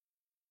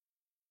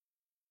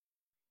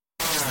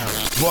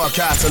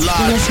Broadcast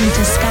alive. Listen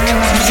to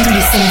Skyrock tous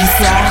les samedis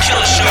soirs.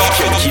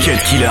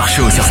 Cut Killer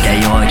Show sur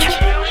Skyrock.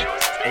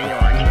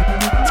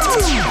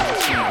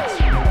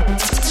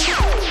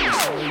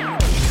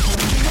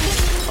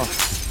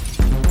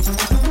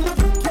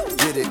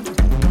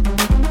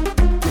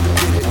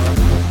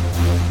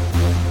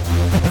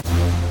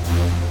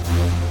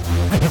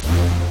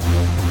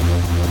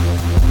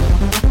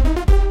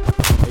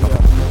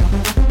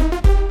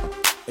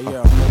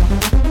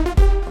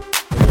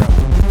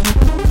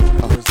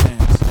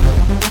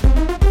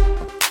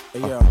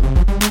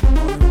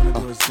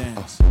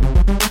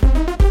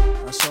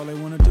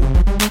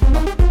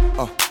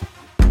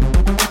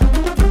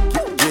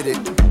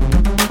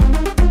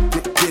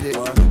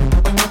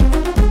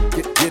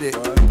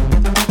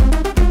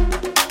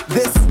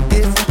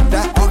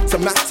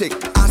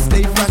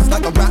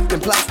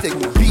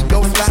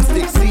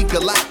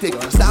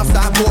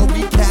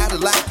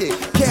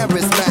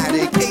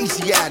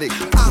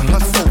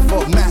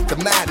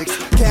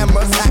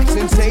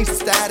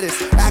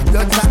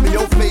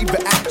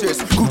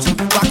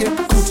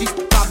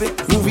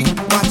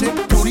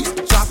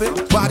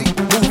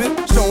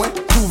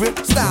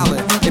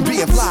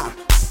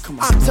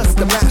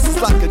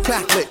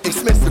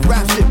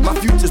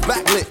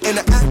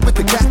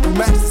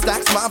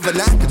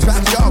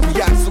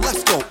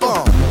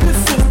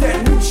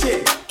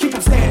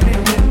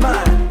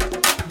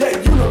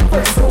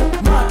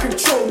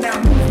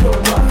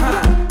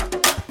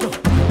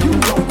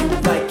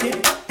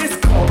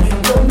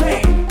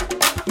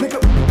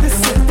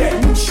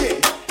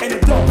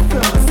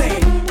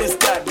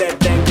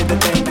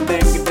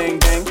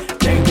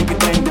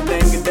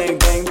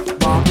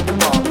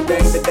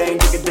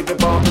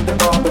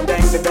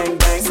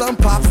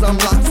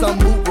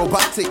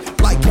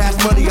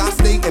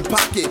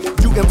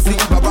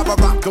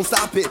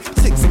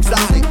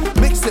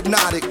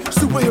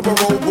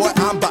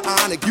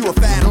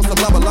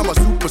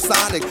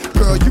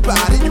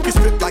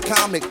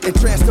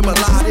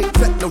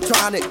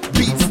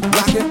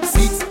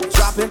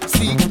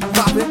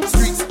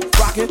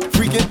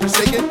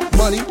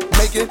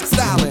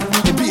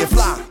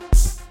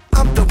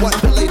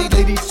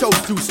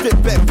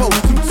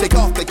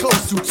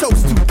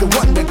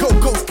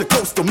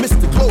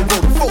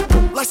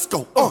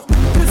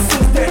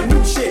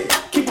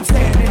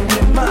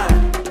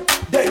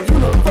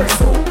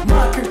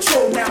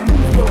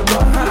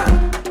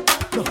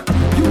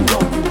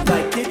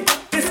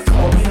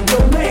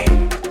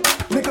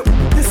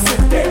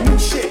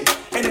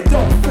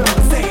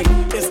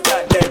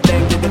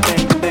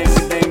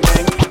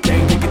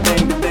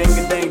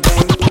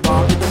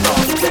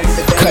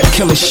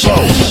 Killer Show.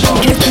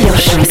 Cut Killer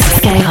Show sur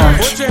Skyrock.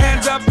 Put your hands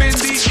up in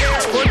the air.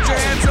 Put your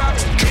hands up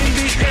in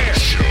the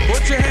air.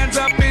 Put your hands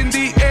up in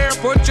the air.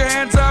 Put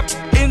your hands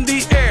up in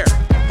the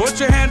air. Put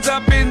your hands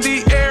up in the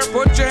air.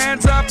 Put your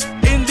hands up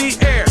in the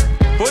air.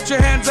 Put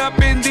your hands up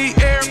in the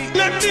air.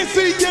 Let me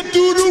see you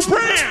do the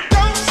brown.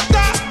 Don't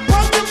stop,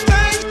 pump your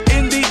thing.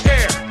 In the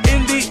air,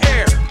 in the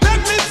air. Let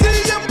me see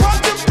you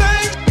pump your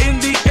thing. In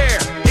the air,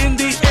 in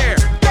the air.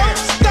 Don't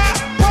stop,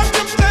 pump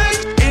your thing.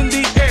 In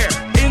the air,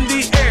 in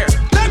the air.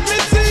 Let me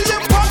see you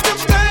pump your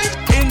thing.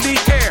 In the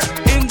air,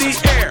 in the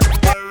air.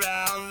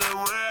 Around the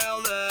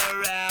world,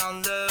 around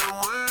the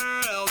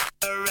world,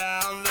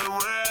 around the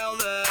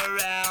world,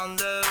 around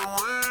the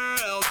world,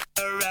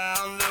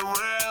 around the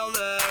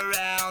world,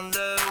 around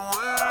the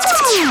world.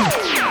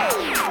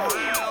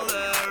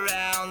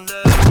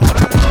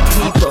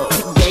 People,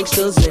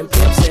 gangsters and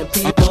pimps and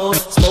people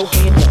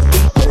smoking the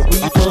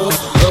reefer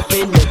up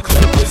in the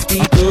club with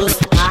speakers.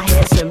 I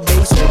had some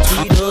bass and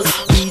tweeters.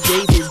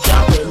 DJs is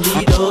dropping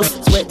leaders.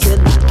 Sweat till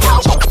I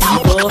catch a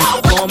fever.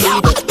 Call me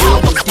the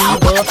illest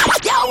diva.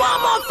 Yo,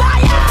 I'm on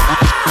fire.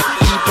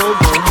 People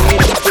go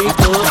ahead and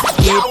freak up.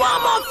 Yo,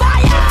 I'm on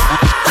fire.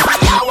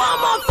 Yo,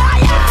 I'm on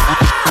fire.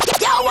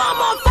 Yo,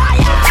 I'm on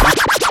fire.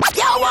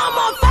 Yo, I'm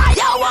on fire.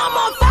 Yo, I'm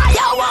on fire. Yo,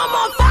 I'm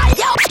on fire.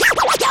 Yo,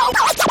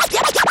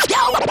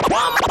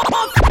 I'm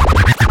on fire.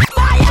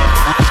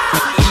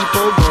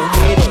 People go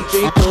ahead and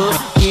drink up.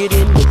 Get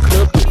in the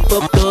club, get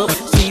fucked up.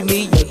 See me,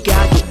 you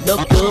got get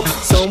knocked up.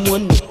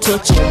 Someone to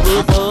touch and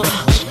rub up.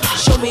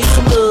 Show me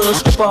some love.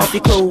 Strip off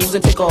your clothes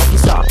and take off your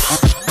socks.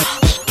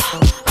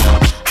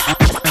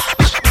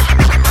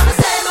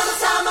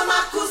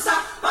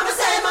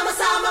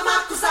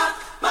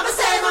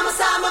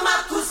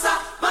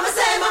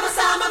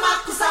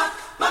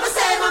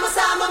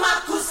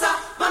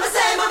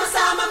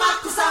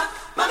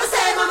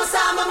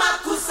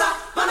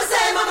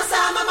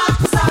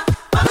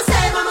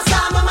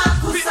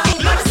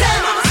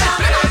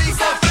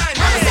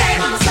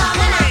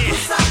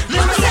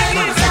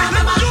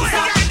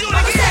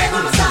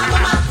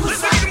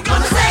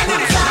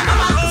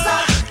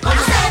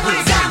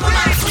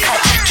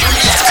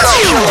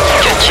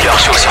 Killer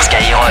Show sur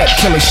Skyrock.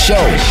 Killer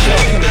Show.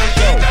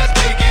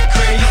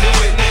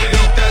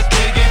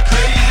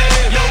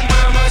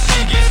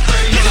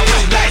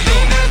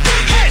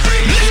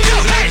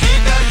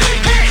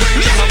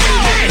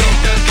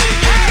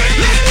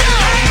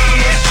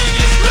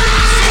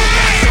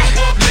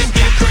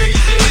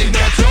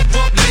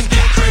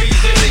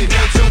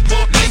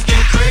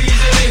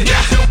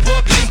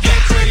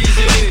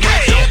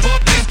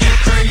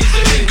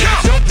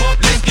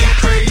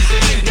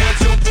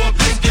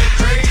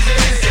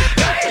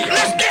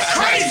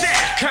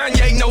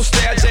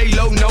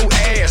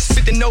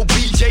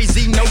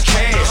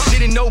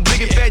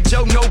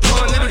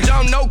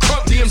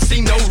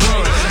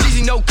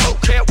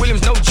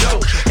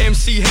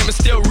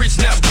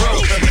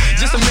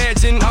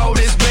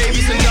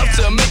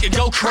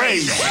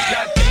 crazy.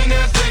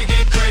 Latinas, they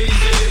get crazy.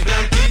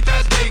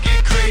 Blanquitas, they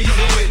get crazy.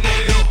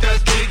 Negritas,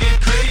 they get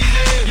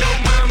crazy. Yo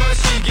mama,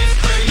 she gets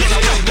crazy.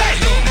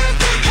 Latinas,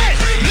 they get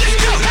crazy. Let's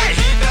go.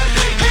 Blanquitas,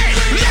 they get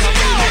crazy. Let's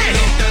go.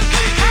 Negritas,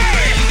 they get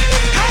crazy.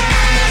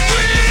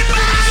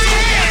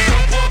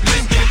 Jump up,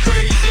 let's get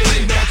crazy.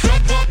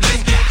 Jump up, let's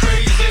get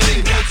crazy.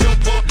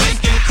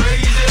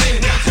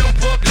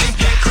 Jump up, let's get crazy. Jump up, let's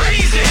get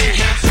crazy.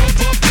 Jump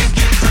up, let's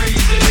get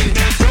crazy.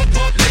 Jump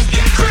up, let's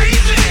get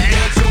crazy.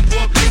 Jump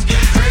up, let's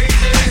get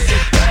crazy.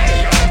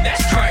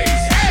 That's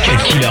crazy. Cut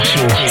Killer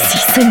Show. Si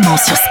seulement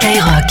sur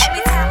Skyrock.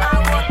 Every time I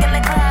walk in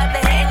the club,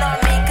 they hating on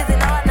me 'cause they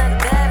know I look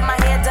good. My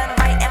hair done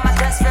right and my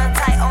dress real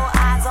tight. All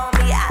eyes on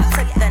me, I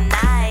took the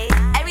night.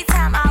 Every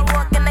time I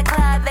walk in the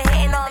club, they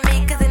hating on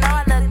me 'cause they know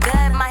I look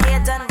good. My hair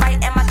done right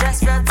and my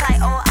dress real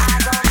tight. All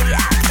eyes on me,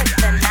 I took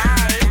the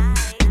night.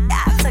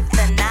 I took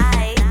the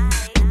night.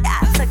 I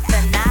took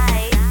the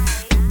night.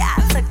 I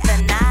took the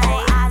night.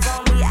 All eyes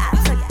on me, I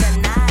took the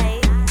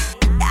night.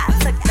 I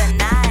took the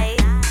night.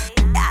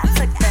 I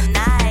took the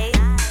night.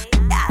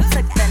 I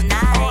took the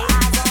night. All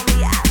eyes on me,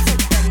 I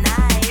took the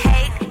night.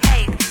 Hate,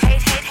 hate,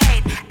 hate, hate,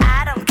 hate.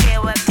 I don't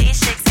care what these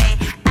chicks say.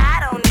 I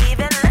don't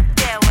even look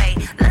their way.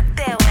 Look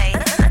their way.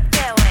 Look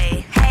their way.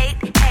 Hate,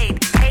 hate,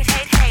 hate,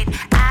 hate, hate.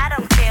 I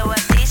don't care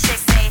what these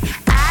chicks say.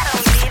 I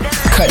don't even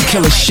look Cut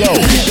Killer Show.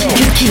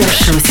 Cut Killer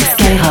Show sur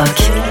Skyrock.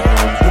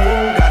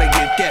 Gotta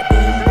get that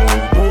boom,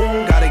 boom,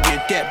 boom. Gotta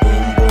get that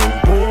boom, boom,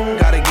 boom.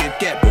 Gotta get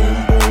that boom,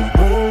 boom,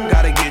 boom.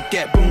 Gotta get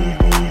that boom,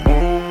 boom,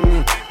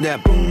 boom. That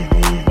boom,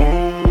 boom,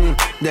 boom.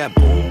 That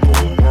boom,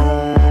 boom,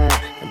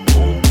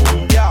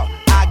 boom. Yo,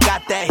 I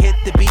got that hit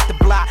to beat the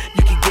block.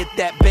 You can get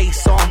that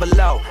bass on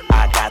below.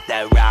 I got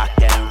that rock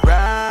and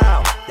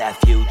roll, that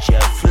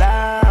future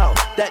flow,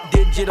 that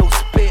digital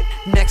spit,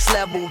 next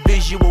level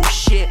visual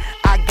shit.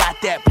 I got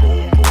that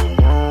boom, boom,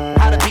 boom.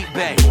 How to beat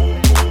bang.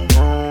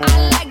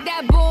 I like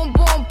that boom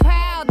boom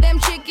pow. Them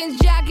chickens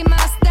jocking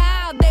my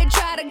style. They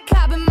try to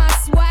copy my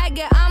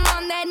swagger. I'm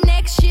on that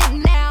next shit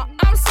now.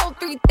 I'm sold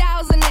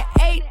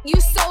 3008. You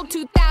sold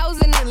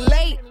 2000 and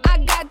late. I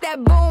got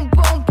that boom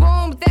boom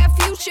boom. That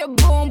future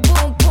boom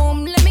boom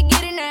boom. Let me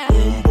get it now.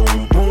 Boom,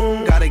 boom,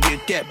 boom. Gotta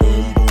get that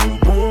boom, boom,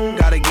 boom.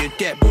 Gotta get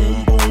that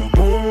boom, boom,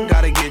 boom.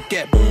 Gotta get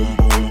that boom,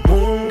 boom,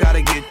 boom.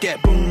 Gotta get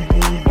that boom,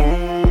 boom,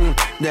 boom.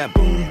 That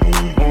boom,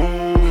 boom,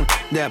 boom.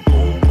 That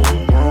boom,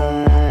 boom,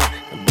 boom.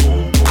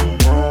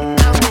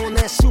 I'm on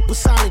that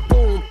supersonic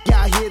boom.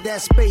 Y'all hear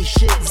that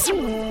spaceship?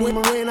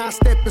 When I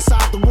step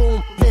inside the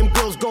room, them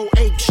girls go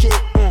ape shit.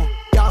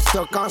 Y'all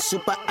stuck on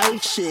super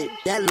 8 shit.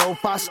 That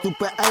lo-fi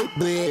stupid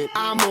 8-bit.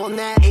 I'm on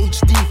that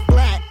HD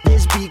flat.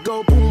 This beat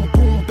go boom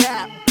boom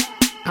bap.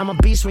 I'm a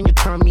beast when you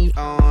turn me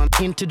on.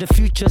 Into the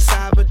future,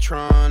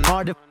 Cybertron.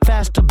 Harder,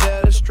 faster,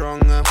 better,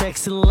 stronger.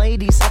 Sexy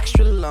ladies,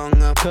 extra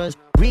longer. 'Cause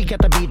we got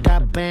to beat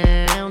that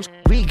bounce.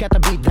 We got to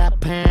beat that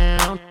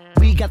pound.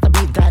 We got to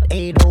beat that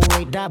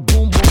 808. That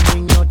boom boom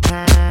in your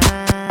time.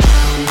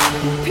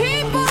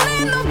 People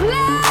in the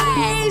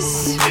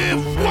place. If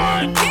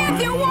what?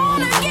 If you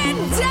wanna get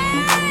down,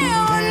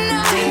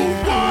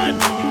 What?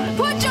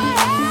 put your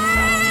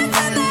hands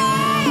in the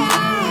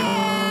air.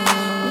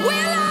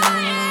 Will I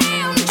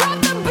am, drop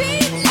the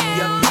beat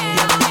now.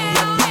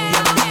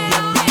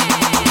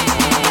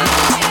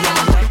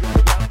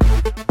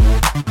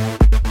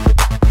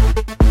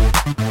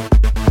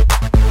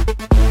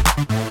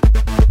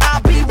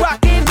 I'll be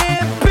rocking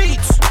them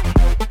beats.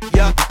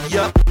 Yup,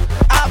 yup.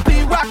 I'll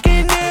be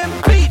rocking them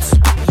beats.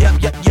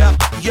 Yup, yup, yup,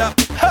 yup.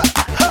 Huh,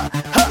 huh,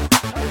 huh.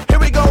 Here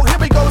we go,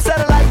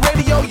 satellite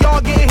radio.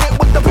 Y'all get hit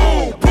with the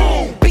boom,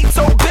 boom. Beat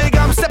so big,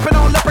 I'm stepping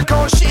on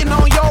leprechaun, shitting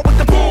on y'all with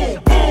the boom,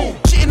 boom.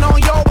 Shitting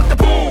on y'all with the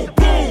boom,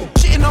 boom.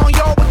 Shitting on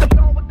y'all with the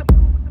boom.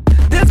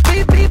 This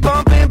beat be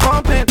bumping,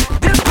 bumping.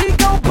 This beat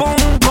go boom,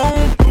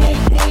 boom. Boom,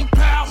 boom,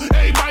 pow.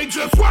 Everybody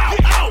just wow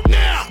out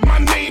now. My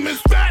name is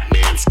Fat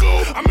Man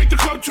School. I make the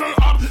club turn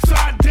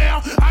upside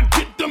down. I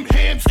get them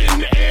hands in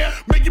the air.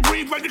 Make you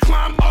breathe like you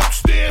climb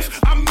upstairs.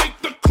 I make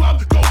the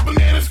club go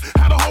bananas.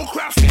 Have the whole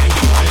crowd standing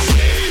on their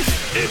knees.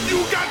 If you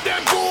got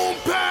that boom,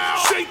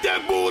 pow, shake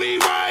that booty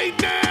right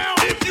now.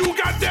 If you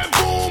got that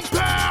boom,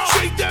 pow,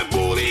 shake that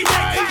booty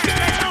right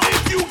now.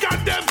 If you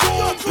got that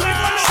boom,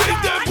 pow,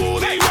 shake that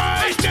booty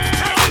right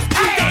now. If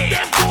you got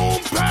that boom,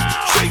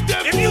 pow, shake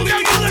that booty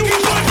right now.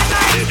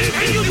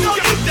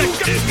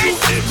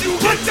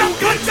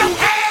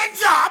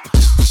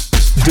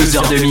 Deux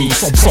heures de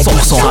mix,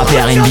 100% rap et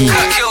R&B.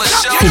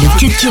 C'est le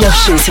Cut Killer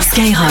Show sur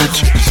Skyrock.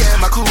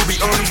 My crew be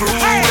unruly.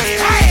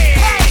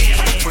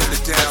 Put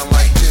it down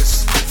like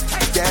this.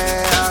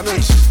 Yeah, I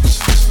mean,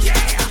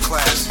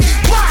 class.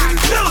 1,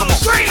 2,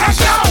 3, let's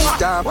go.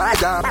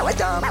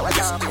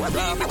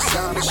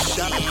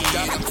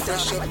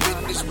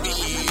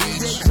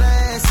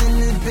 Class in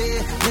the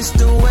bed,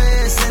 Mr.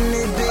 West in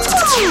the bed.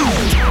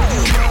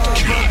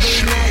 Motherfuckers,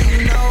 now you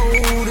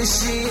know the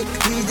shit.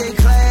 DJ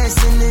Class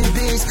in the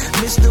bitch,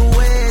 Mr.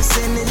 West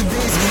in the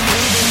bitch.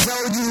 We done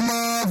told you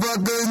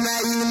motherfuckers,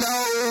 now you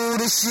know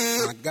the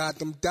shit. Got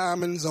them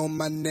diamonds on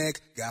my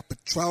neck, got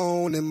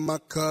Patron in my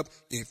cup.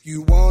 If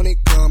you want it,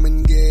 come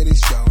and get it,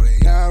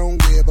 shorty. I don't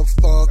give a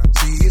fuck.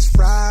 See, it's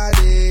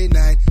Friday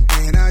night,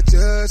 and I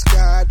just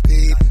got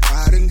paid.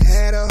 I done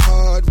had a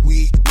hard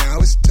week, now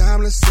it's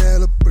time to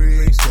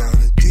celebrate. So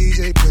the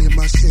DJ play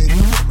my shit,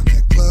 some of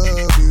that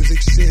club music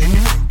shit.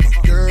 My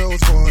girls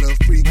wanna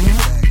freak me,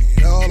 back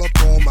it all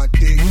up on my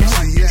dick.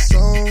 See, it's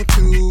on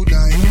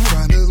tonight,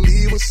 trying to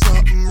leave with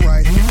something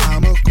right.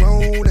 I'm a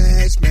grown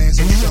ass man,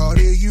 so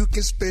shorty, you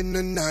can spend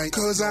the night.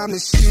 Cause I'm the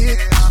shit,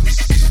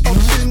 up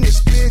in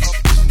this bitch.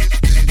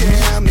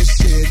 Yeah, I'm the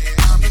shit,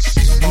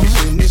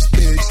 up in this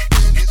bitch.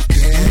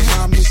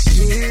 Yeah, I'm the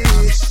shit,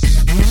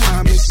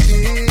 I'm the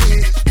shit.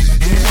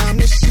 Yeah, I'm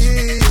the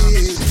shit.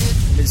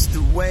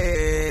 Mr.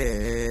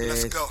 West,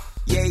 let's go.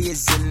 Yeah,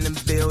 it's in the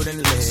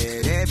building,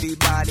 let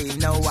everybody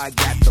know I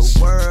got the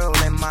world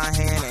in my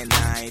hand and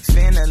I ain't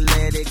finna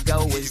let it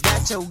go. Is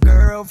that your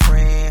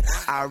girlfriend?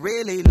 I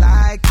really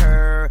like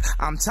her.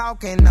 I'm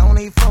talking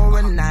only for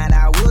a night,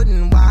 I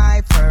wouldn't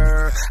wipe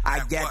her. I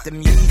got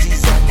them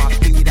Yeezys on my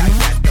feet, I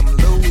got them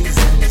Louis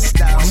in the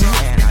stove.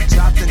 And I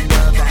dropped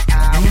another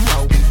album,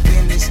 so we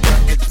finished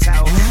up the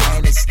toe.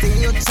 And it's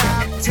still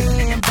top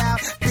 10, about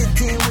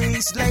 15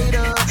 weeks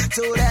later.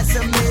 So that's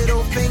a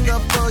middle finger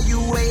for you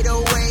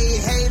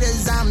 808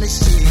 haters. I'm the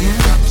shit.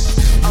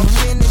 Up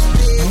in this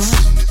bitch.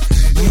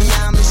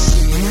 Yeah, I'm the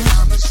shit.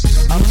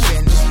 Up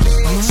in this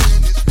bitch.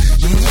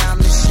 Yeah, I'm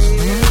the shit.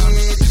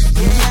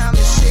 Yeah, I'm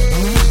the shit.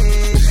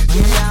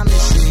 Yeah, I'm the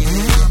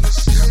shit.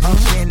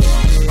 Up in this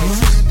bitch.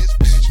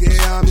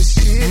 Yeah, I'm the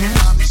shit.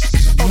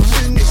 Up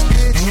in this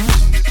bitch.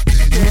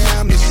 Yeah,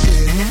 I'm the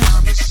shit.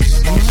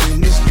 Up in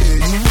this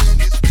bitch.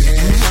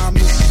 Yeah, I'm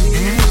the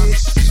shit.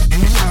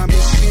 I'm the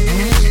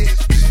shit.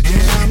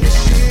 Yeah, I'm the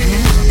shit.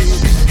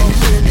 Up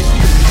in this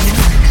bitch.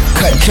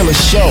 Cut Killer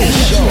Show.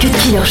 Cut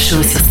Killer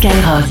Show sur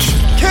Skyrock.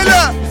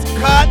 Killer,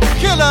 cut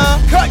killer,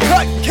 cut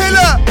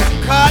killer,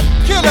 cut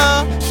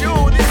killer.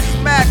 Yo, this is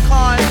Matt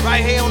Khan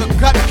right here on the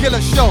Cut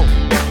Killer Show.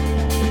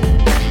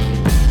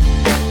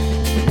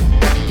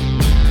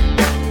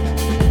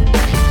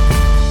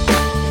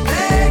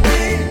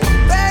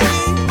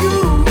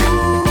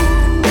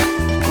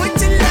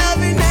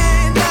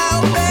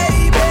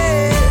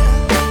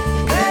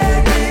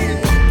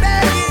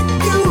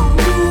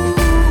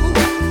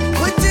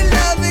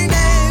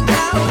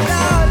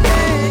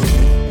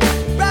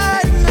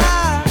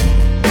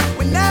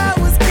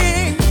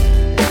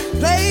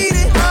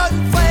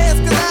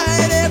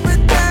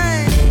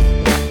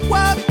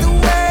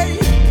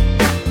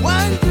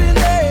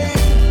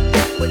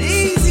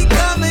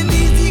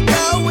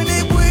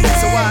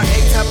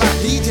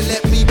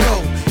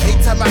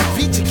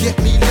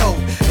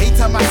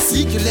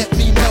 You let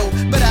me know,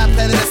 but I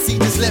planted a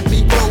seed, just let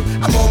me grow.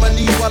 I'm on my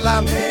knees while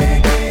I'm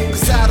begging,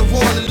 cause I don't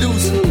wanna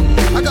lose you.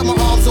 I got my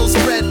arms all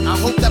spread, I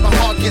hope that my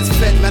heart gets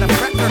fed. Matter of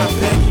fact, I'm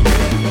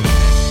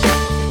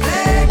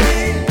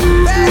begging,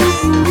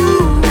 begging you.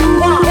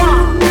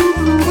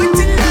 Put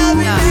your love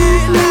in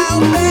me now,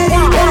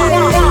 begging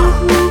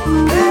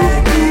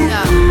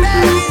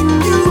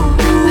you.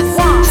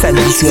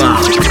 Samedi soir.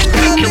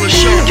 Cut Killer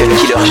Show.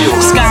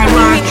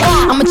 Skyrock.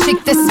 I'm a chick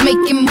that's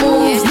making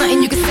moves.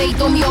 Nothing you can say,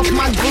 throw me off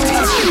my groove.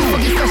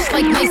 Boogie fresh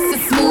like nice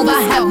and smooth.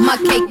 I have my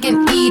cake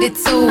and eat it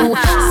too.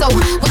 So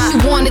what you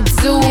wanna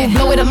do?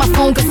 Blow it up my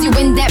phone cause you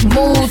in that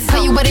mood.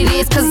 Tell you what it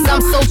is cause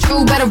I'm so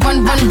true. Better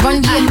run,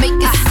 yeah, make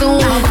it soon.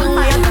 My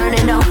bonfire's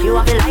burning down. You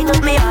have to light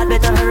up me heart.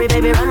 Better hurry,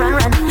 baby, run.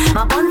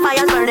 My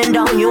bonfire's burning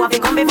down. You have to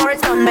come before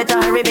it's done.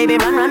 Better hurry, baby,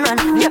 run.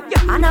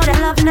 I know that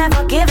love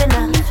never giving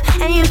up,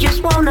 and you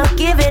just wanna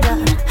give it up.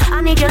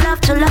 I need your love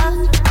to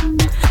love.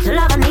 To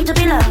love, I need to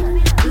be loved.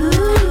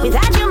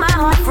 Without you, my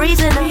heart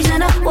freezing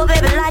up. Well,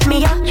 baby, light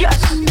me up.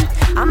 Yes.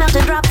 I'm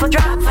melting drop for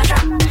drop.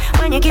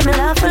 When you give me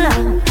love for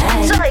love.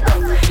 Hey. So it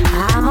goes.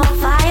 I'm on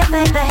fire,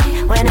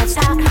 baby. When it's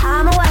hot,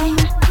 I'm away.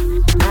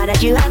 Now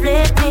that you have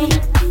lit me,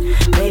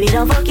 baby,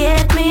 don't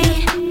forget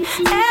me.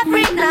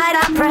 Every night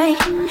I pray,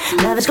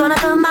 love is gonna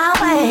come my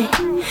way.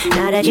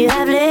 Now that you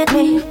have lit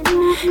me,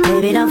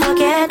 baby, don't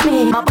forget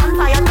me. My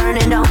bonfire's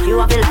burning down. You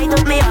have to light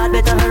up me heart.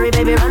 Better hurry,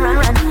 baby, run.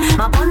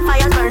 My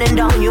bonfire's burning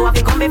down. You have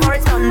to come before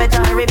it's done.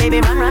 Better hurry, baby,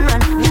 run.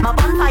 My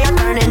bonfire's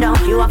burning down.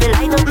 You have to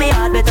light up me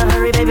heart. Better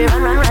hurry, baby,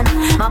 run.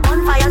 My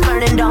bonfire's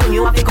burning down.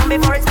 You have to come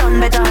before it's done.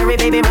 Better hurry,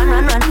 baby, run.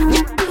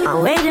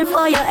 I'm waiting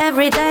for you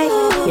every day.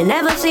 You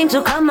never seem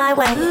to come my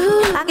way.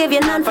 I give you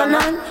none for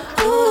none.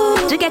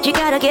 To get you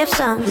gotta give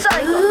some.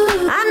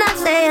 I'm not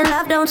saying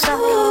love don't suck,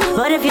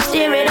 but if you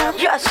steer it up,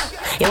 yo,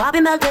 I'll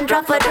be melting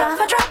drop for drop.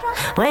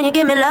 When you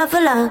give me love for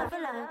love.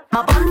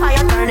 My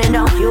bonfire's burning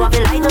down. You have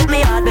to light up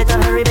me heart. Better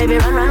hurry, baby,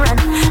 run.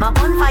 My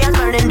bonfire's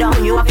burning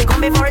down. You have to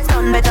come before it's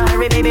done. Better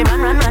hurry, baby,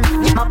 run.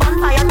 My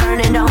bonfire's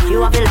burning down.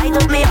 You have to light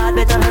up me heart.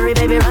 Better hurry,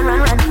 baby, run.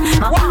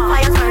 My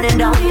bonfire's burning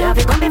down. You have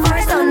to come before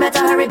it's done. Better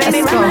hurry,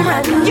 baby,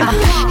 run.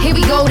 Here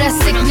we go, that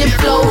sickening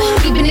flow.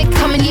 Keeping it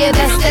coming, yeah,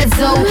 that's that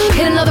zone.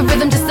 Hit another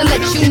rhythm just to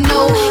let you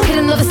know.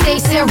 Hit another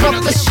stage, tear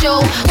up a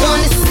show. On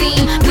the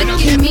scene, look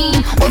at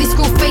me. All these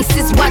screw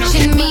faces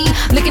watching me.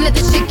 Looking at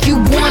the chick you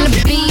wanna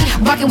be.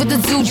 Rock rocking with the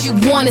dudes you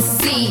wanna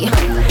see.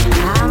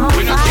 I'm on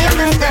fire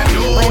with them.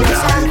 When the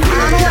sun I'm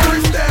away.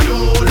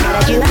 Now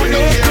that you have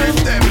left me,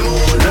 baby,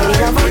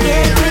 don't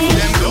forget me.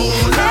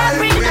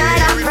 Every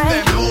night I pray,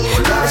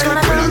 God's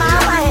gonna come my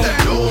way.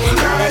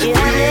 Now that you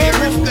have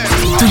left me.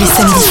 Tous les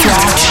samedis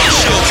soirs.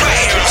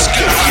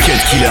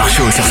 Cut Killer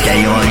Show sur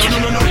Skyrock.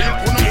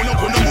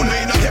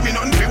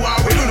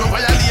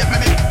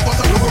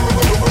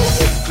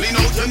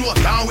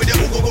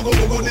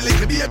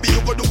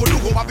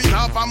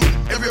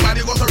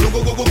 Everybody goes to go.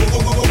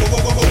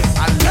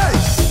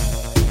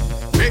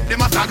 Make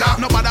them a saga.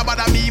 No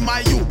bother me, my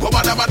you. Go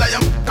bother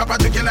yam. Kappa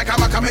to kill like a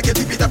maca. Make it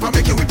tip it up and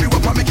make it whip you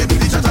up and make it do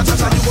this.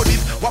 Cha-cha-cha-cha. You go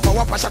this.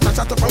 Wappa, shata,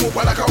 from up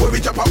like a way we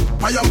chop up.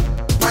 My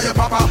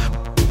papa.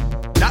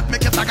 That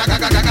make it saga. They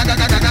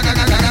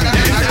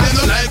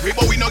no like we,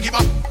 but we no give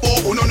up.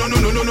 Oh, no.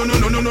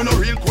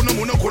 Real kuno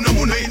muno.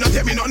 You no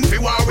tell me nothing for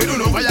war. We don't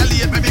know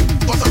violate, baby.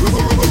 Go.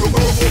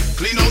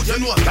 Clean out your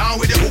nose down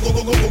with the go.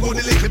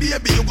 The little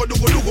baby, you go do.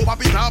 Pop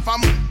it off,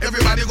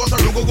 everybody goes to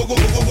go.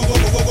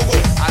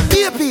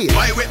 Baby,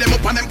 why with them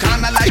up on them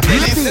corner like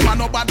Dennis? Them a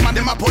no bad man,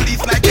 them a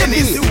police like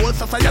Dennis. The whole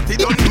society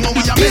don't know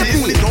we are menace.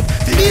 Pull it up,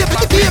 them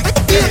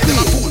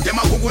a fool, them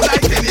a go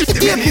like Dennis.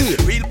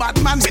 Real bad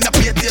man, we no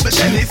play table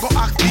tennis. Go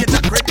act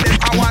later, break them,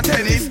 I want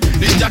tennis.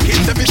 Ninja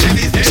kids, every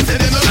tennis, they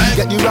say they no like.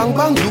 Get the wrong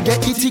bang, you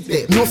get the tick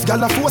there. No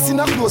gala force in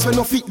a clothes when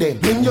no fit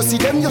them. When you see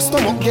them, your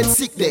stomach get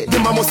sick there.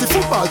 Them a must see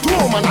football, throw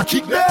home and a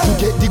kick there. You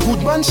get the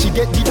good man, she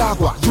get the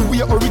dog one. You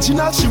wear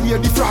original, she wear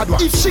the fraud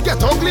one. If she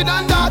get ugly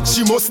than that,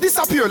 she must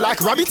disappear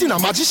like rabbit in a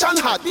magician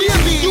hat.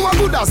 Baby, you are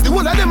good as the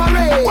whole of them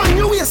array. When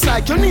you waist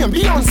like your name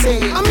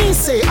Beyonce, I mean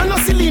say, I'm not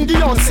Celine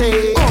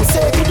Beyonce.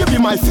 Say, could you be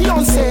my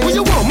fiance? Will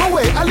you want my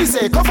way, Alice,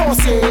 come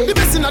say. The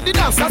best in the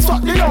dance, that's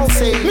what they don't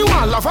say. Me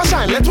want love a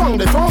shine, let one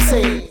the phone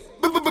say.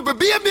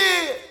 Baby.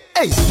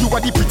 Hey, you are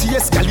the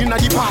prettiest gal in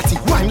the party.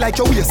 Wine like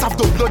your waist have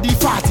the bloody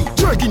fatty.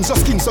 Jerkins your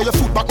skin so your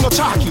foot back no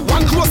chalky.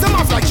 One close them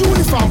off like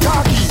uniform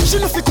khaki. She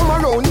no fi come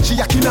around, she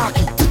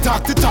yakinaki. To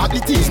talk, the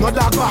teeth no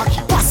dog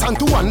barky. Pass on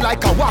to one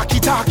like a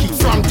walkie-talkie.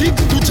 From dick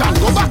to jam,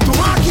 go back to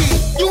marky.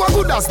 You are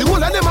good as the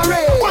whole of them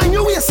array. Wine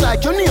your waist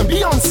like your name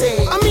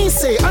Beyonce. I mean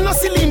say, I'm not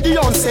Celine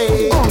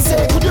Beyonce.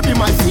 Say, could you be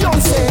my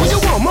fiance? Will you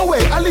want my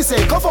way, Alice,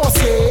 come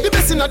say. The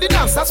best in the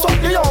dance, that's what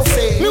they all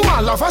say. Me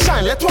want love a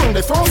shine, let one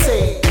the front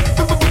say.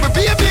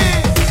 Baby,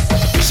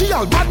 she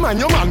all bad man,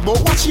 your man, but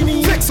watching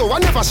me. Vex so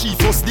whenever she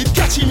first did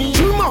catching me.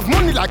 Dream of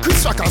money like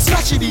Chris Rock and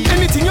Scratchy D.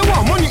 Anything you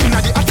want, money in the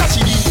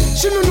attache D.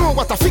 She don't know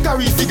what a figure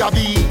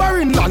be.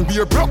 Barren land be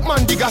a broke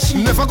man digger.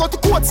 She never got to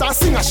quotes or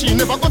singer. She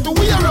never got to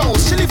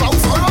warehouse. She live out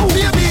for a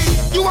baby.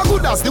 You are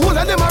good as the whole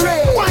of them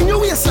array. Wine your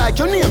waist like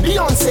your name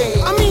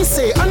Beyonce. I mean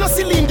say, I'm not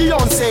Celine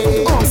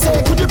Beyonce.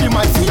 Say, could you be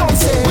my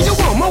fiance? Will you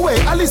want my way,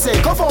 Alice,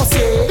 come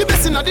say. The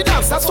best in the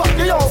dance, that's what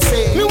they all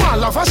say. Me want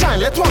love a shine,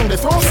 let one the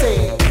front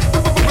say.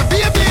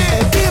 Baby,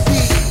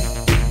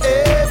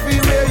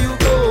 everywhere you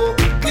go,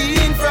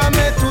 clean from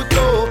head to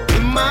toe. The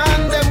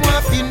man them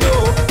want to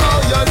know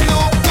how you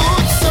look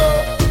good. So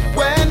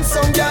when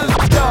some girl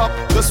look up,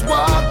 just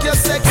walk your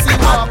sexy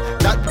walk.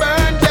 That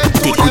burn them to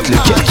T'écoutes le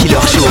Cut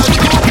Killer Show.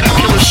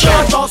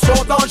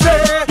 Attention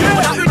danger, on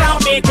a une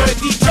armée de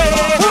DJ.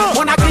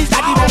 On a crise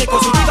d'animaux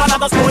constitués dans la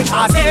danse pour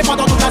écraser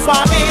pendant toute la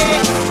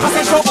soirée. Quand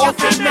c'est chaud on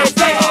fait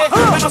mété,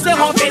 maintenant c'est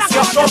rentré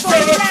surchauffé.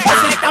 On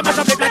sélecte un match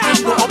en fait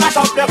platine, nous on match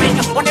en le ring.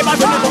 On est pas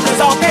venu pour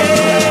présenter.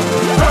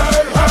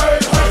 Hey,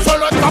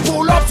 solo ta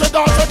pull up, c'est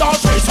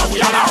danger, so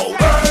we are out.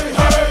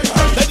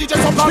 Les DJ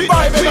sont plein de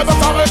vibe et ne veulent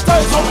pas rester,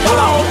 so we are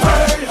out.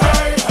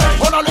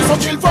 On a les sons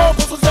qu'il faut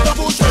pour tous les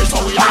bouger, so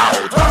we are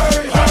out.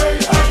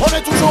 On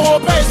est toujours au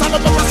pays, ça ne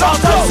peut plus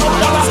sortir, so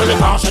we are out. C'est les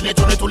marches, j'ai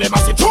tourné tous les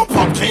massifs, jump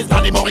up, crise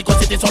dans les moricos,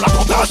 c'était sur la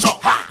contagion.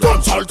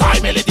 Don't soul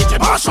time et les DJ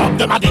mash up,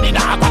 de Madinina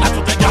à Tala,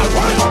 toutes les gars,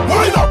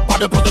 wind up, pas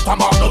de pause de temps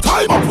mort, no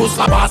time. On pousse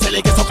la basse et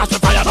les caissons cachent le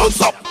fire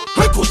non-stop.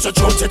 Écoute ce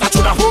tune, c'est ta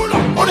tune à full.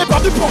 On est pas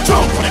du pour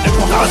jump, on est des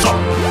pour l'argent.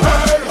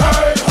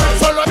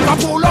 Seul ta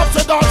pull up,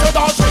 c'est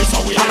danger, so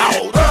we are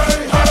out.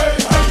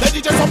 Les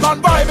DJ sont plein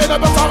de vibe et ne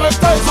veulent pas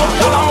rester, so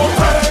we are out.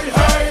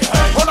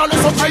 On a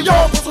les sons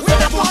crayons pour soutenir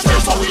les bouchées,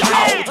 so we are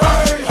out.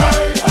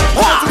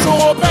 On est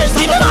toujours au pays, ça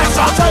ne peut pas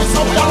changer,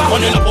 so we are out.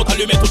 On est là pour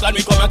t'allumer toute la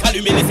nuit comme un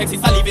calumet. Les sexy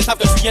salivés savent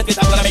que je suis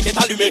intraitable, la mec est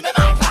allumée.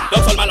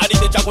 D'un seul maladie,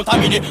 t'es déjà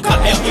contaminé.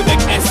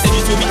 KRYS, c'est du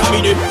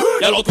survitaminé.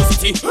 Y'a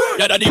l'Auto-City,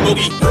 y'a Daddy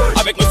Boogie.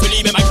 Avec Monsieur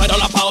Lee, mais Mike dans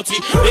la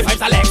party. Les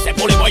vibes Alex, c'est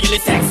pour les moyens, les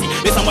sexy.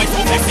 Les envois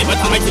sont flexi, but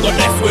I'm mighty God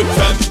bless with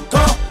them.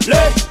 Quand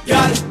les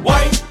gals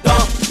wine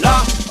dans la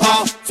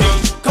party,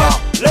 quand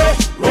les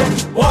road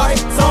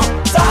boys sont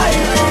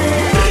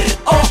taillés,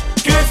 on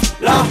kiffe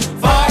la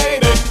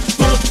vibe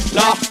toute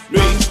la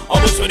nuit. On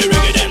veut sur du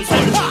reggae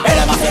dancehall. Et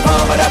le massif on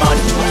me demande.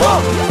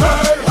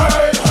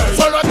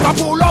 Seul ta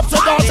pull up,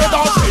 c'est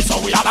danger, so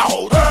we are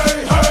out.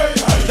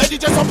 Les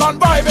DJ sont plein de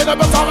vibe et ne veulent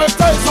pas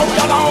rester, so we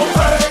are out.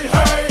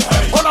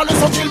 On a les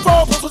sons qu'il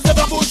faut pour tous les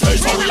faire bouger,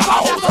 so we are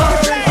out.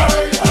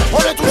 On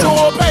est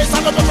toujours au pays, ça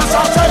ne peut pas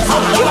changer, so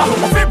we are out.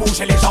 On fait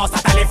bouger les gens,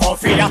 Satan les font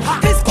fuir.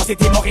 Disco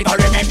City mourir dans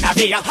le même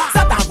navire.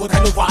 Satan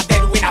voudrait nous voir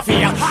dead win à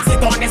fear. Si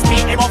ton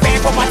esprit est mauvais,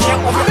 faut pas dire,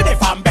 on veut que des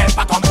femmes belles,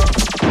 pas comme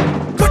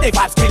vous. Que des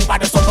vibes clean, pas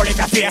de son pour les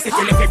faire fier. Si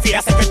tu les fais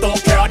fier, c'est que ton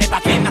cœur n'est pas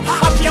clean.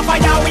 A pire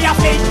fire, oui, a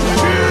flic.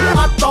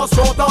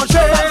 Attention, danger.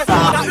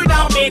 On a une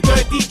armée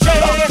de DJ.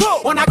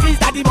 On a Chris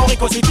Daddy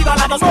Morico City dans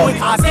la danse pour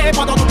écraser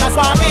pendant toute la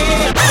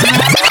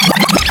soirée.